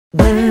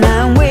When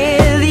I'm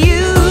with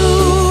you,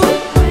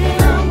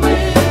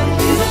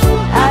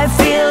 I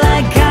feel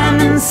like I'm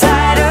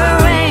inside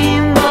a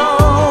rainbow.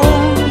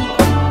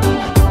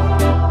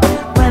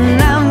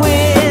 When I'm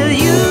with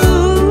you,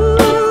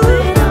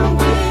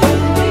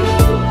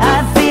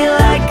 I feel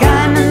like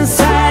I'm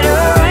inside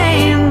a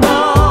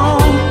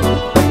rainbow.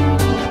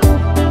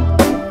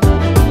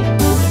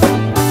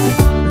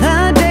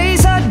 The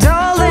days are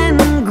dull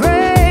and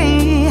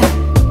gray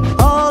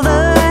all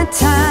the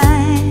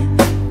time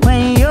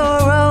when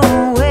you're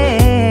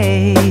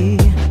away,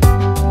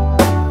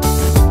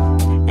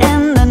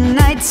 and the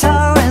nights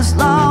are as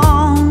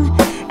long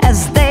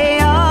as they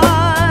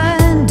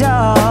are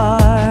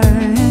dark.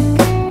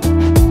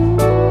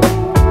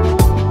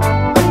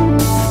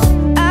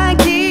 I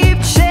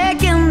keep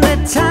checking the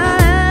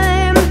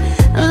time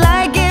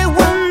like it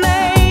will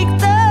make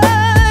the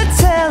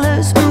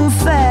tellers move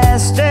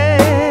faster,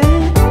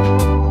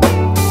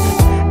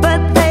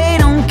 but they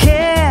don't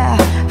care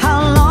how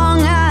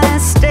long I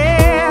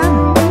stare.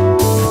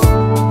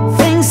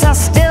 Things are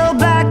still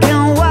black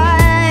and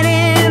white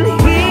in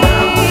here.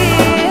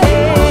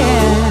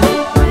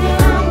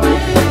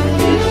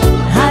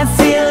 I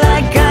feel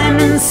like I'm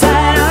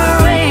inside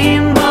a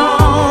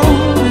rainbow.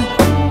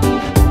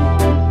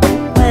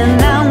 When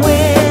I'm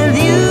with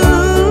you,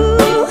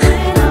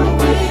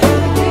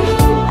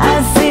 I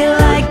feel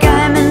like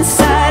I'm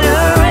inside a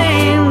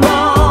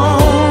rainbow.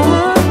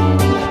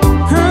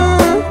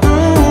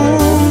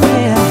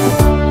 Yeah.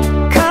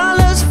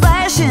 Colors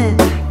flashing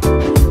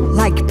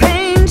like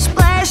paint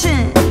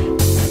splashing.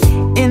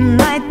 It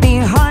might be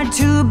hard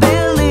to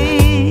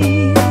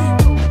believe,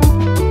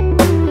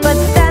 but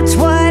that's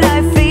what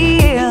I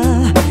feel.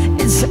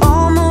 It's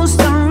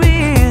almost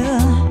unreal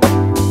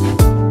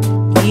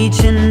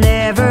each and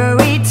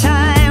every time.